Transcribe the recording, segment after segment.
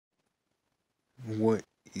What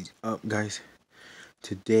is up, guys?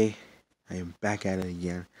 Today I am back at it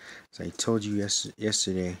again. So I told you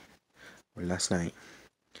yesterday or last night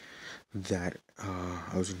that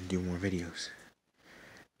I was gonna do more videos.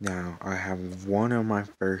 Now I have one of my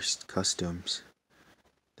first customs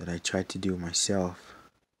that I tried to do myself,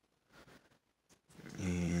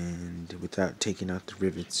 and without taking out the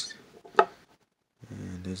rivets.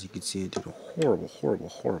 And as you can see, it did a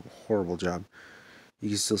horrible job. You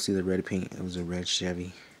can still see the red paint. It was a red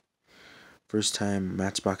Chevy. First time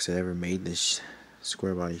Matchbox had ever made this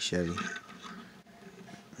square body Chevy.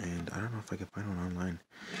 And I don't know if I can find one online.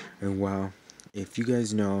 And wow, if you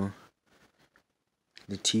guys know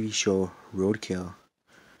the TV show Roadkill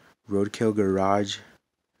Garage,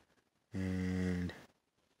 and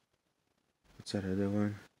what's that other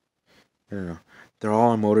one? I don't know. They're all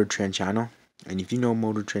on Motor Trend channel. And if you know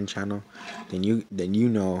Motor Trend channel, then you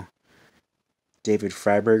know David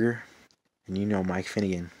Freiburger, and you know Mike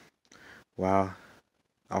Finnegan. Wow,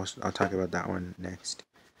 I'll talk about that one next.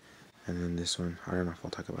 And then this one, I don't know if I'll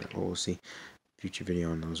talk about it, but we'll see. Future video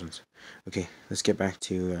on those ones. Okay, let's get back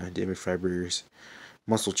to David Freiberger's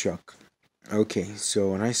muscle truck. Okay,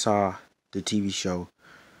 so when I saw the TV show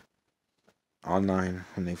online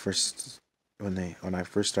when I first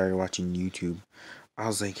started watching YouTube, I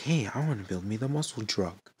was like, hey, I want to build me the muscle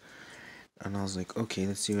truck. And I was like, okay,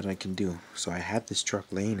 let's see what I can do. So I had this truck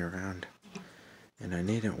laying around, and I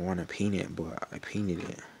didn't want to paint it, but I painted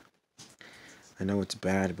it. I know it's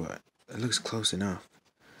bad, but it looks close enough.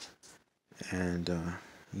 And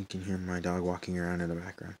you can hear my dog walking around in the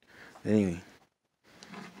background. Anyway,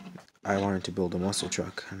 I wanted to build a muscle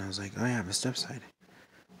truck, and I was like, I have a step side.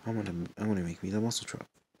 I'm gonna make me the muscle truck.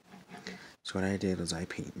 So what I did was I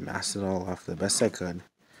masked it all off the best I could.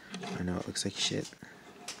 I know it looks like shit.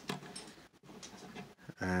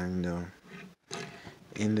 And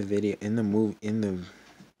in the video, on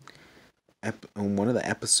one of the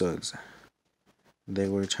episodes, they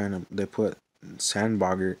try to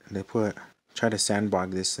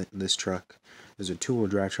sandbog this truck. There's a 2-wheel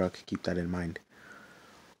drive truck. Keep that in mind.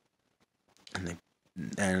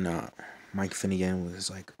 And Mike Finnegan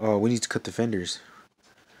was like, "Oh, we need to cut the fenders."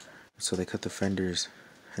 So they cut the fenders,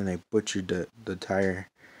 and they butchered the tire.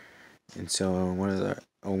 And so on one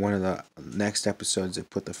of the next episodes, they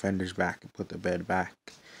put the fenders back and put the bed back,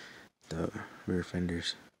 the rear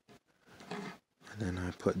fenders. And then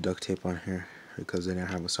I put duct tape on here because they didn't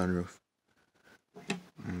have a sunroof.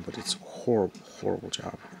 But it's a horrible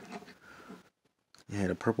job. It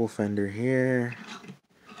had a purple fender here,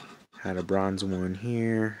 had a bronze one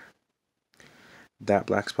here. That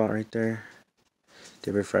black spot right there,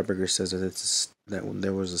 David Freiberger says that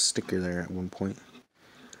there was a sticker there at one point.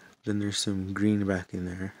 Then there's some green back in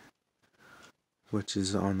there, which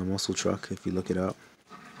is on the muscle truck if you look it up.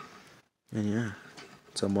 And yeah,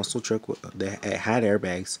 it's a muscle truck. It had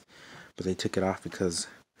airbags, but they took it off because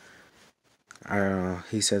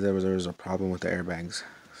he said there was a problem with the airbags.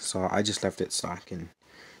 So I just left it stock and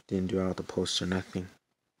didn't do out the posts or nothing.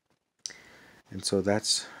 And so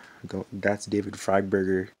that's David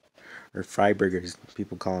Freiberger, or Freiberger as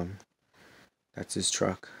people call him. That's his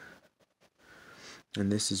truck. And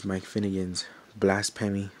this is Mike Finnegan's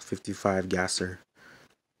Blasphemi 55 gasser.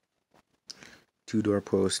 2-door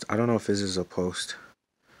post. I don't know if this is a post,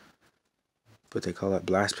 but they call it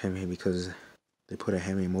Blasphemi because they put a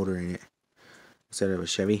Hemi motor in it instead of a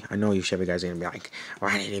Chevy. I know you Chevy guys are gonna be like,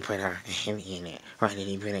 why did he put a Hemi in it? Why did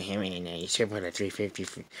he put a Hemi in it? You should put a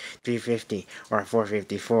 350 or a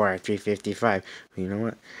 454 or a 355. But you know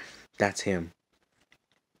what? That's him.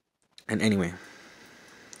 And anyway,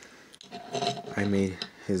 I made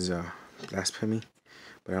his Blasphemi,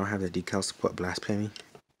 but I don't have the decals to put Blasphemi.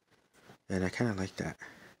 And I kind of like that.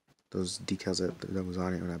 Those decals that was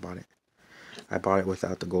on it when I bought it. I bought it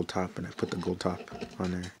without the gold top, and I put the gold top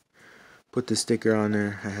on there. Put the sticker on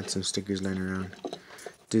there. I had some stickers laying around.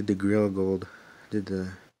 Did the grill gold. Did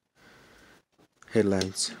the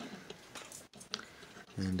headlights.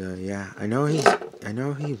 And yeah, I know he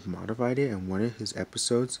modified it in one of his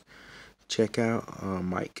episodes. Check out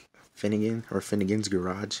Mike Finnegan or Finnegan's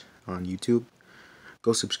Garage on YouTube.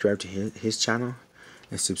 Go subscribe to his channel.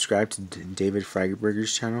 And subscribe to David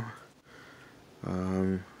Freiberger's channel.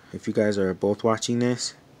 If you guys are both watching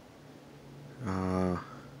this, I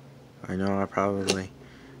know I'm probably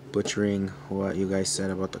butchering what you guys said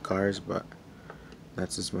about the cars, but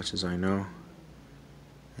that's as much as I know.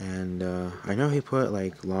 And I know he put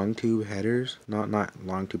like long tube headers, not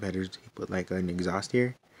long tube headers. He put like an exhaust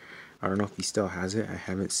here. I don't know if he still has it. I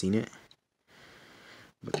haven't seen it,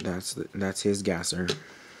 but that's his gasser.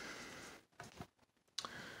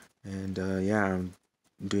 And yeah,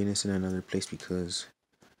 doing this in another place because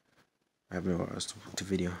I have nowhere else to put the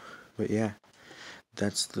video. But yeah,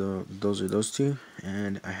 those are those two,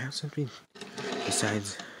 and I have something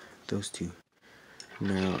besides those two.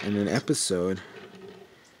 Now, in an episode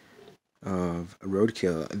of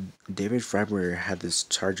Roadkill, David Freiburger had this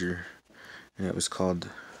charger, and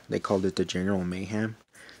they called it the General Mayhem,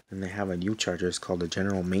 and they have a new charger. It's called the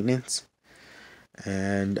General Maintenance.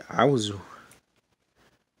 And I was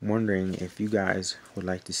wondering if you guys would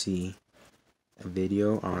like to see a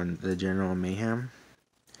video on the General Mayhem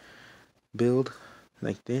build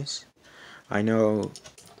like this. I know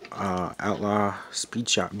Outlaw Speed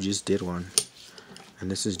Shop just did one,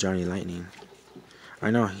 and this is Johnny Lightning. I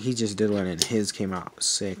know he just did one and his came out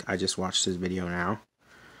sick. I just watched his video now,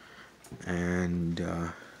 and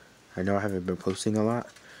I know I haven't been posting a lot,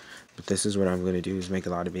 but this is what I'm going to do, is make a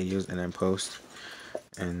lot of videos and then post,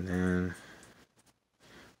 and then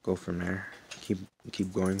go from there.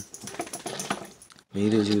 Keep going.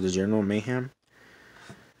 Either do the General Mayhem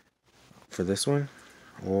for this one,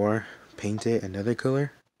 or paint it another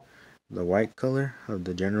color, the white color of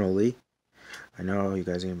the General Lee. I know you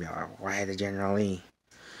guys are gonna be like, why the General Lee?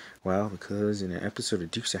 Well, because in an episode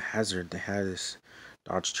of Dukes of Hazzard, they had this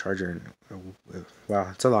Dodge Charger, and well,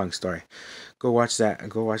 it's a long story. Go watch that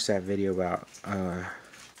video about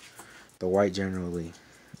the white General Lee.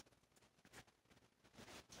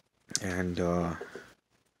 And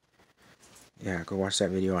yeah, go watch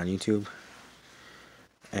that video on YouTube.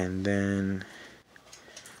 And then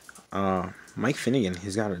Mike Finnegan,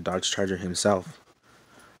 he's got a Dodge Charger himself.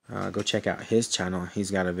 Go check out his channel.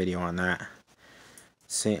 He's got a video on that.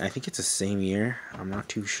 I think it's the same year. I'm not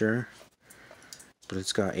too sure, but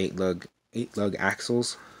it's got 8 lug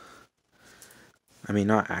axles. I mean,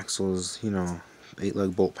 not axles, you know, 8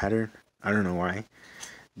 lug bolt pattern. I don't know why.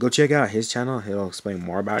 Go check out his channel. He'll explain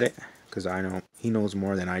more about it, because I know he knows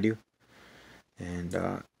more than I do.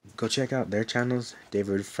 And go check out their channels.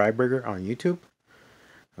 David Freiburger on YouTube,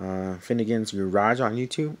 Finnegan's Garage on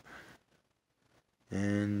YouTube,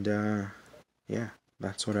 and yeah,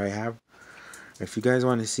 that's what I have. If you guys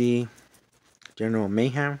want to see General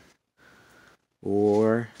Mayhem,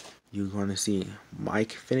 or you want to see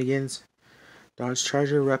Mike Finnegan's Dodge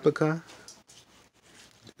Charger replica,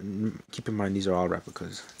 keep in mind these are all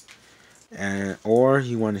replicas, and or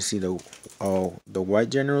you want to see the white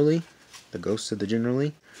General Lee, the ghost of the General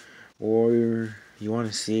Lee, or you want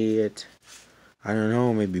to see it, I don't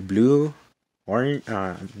know, maybe blue, orange,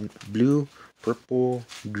 blue, purple,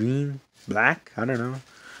 green, black, I don't know.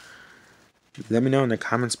 Let me know in the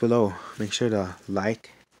comments below. Make sure to like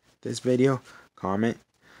this video, comment,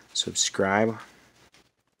 subscribe,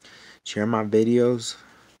 share my videos,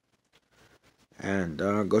 and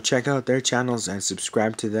go check out their channels and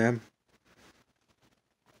subscribe to them.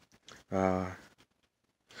 Yeah,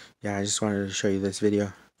 I just wanted to show you this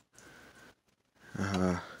video.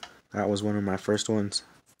 That was one of my first ones.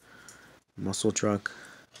 Muscle truck.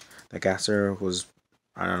 The gasser was,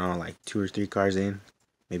 I don't know, like 2 or 3 cars in,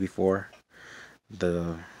 maybe 4.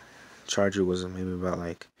 The Charger was maybe about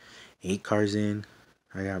like 8 cars in.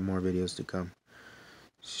 I got more videos to come.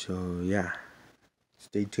 So yeah,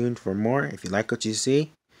 stay tuned for more. If you like what you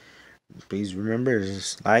see, please remember to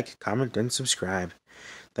just like, comment, and subscribe.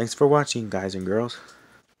 Thanks for watching, guys and girls.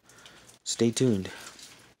 Stay tuned.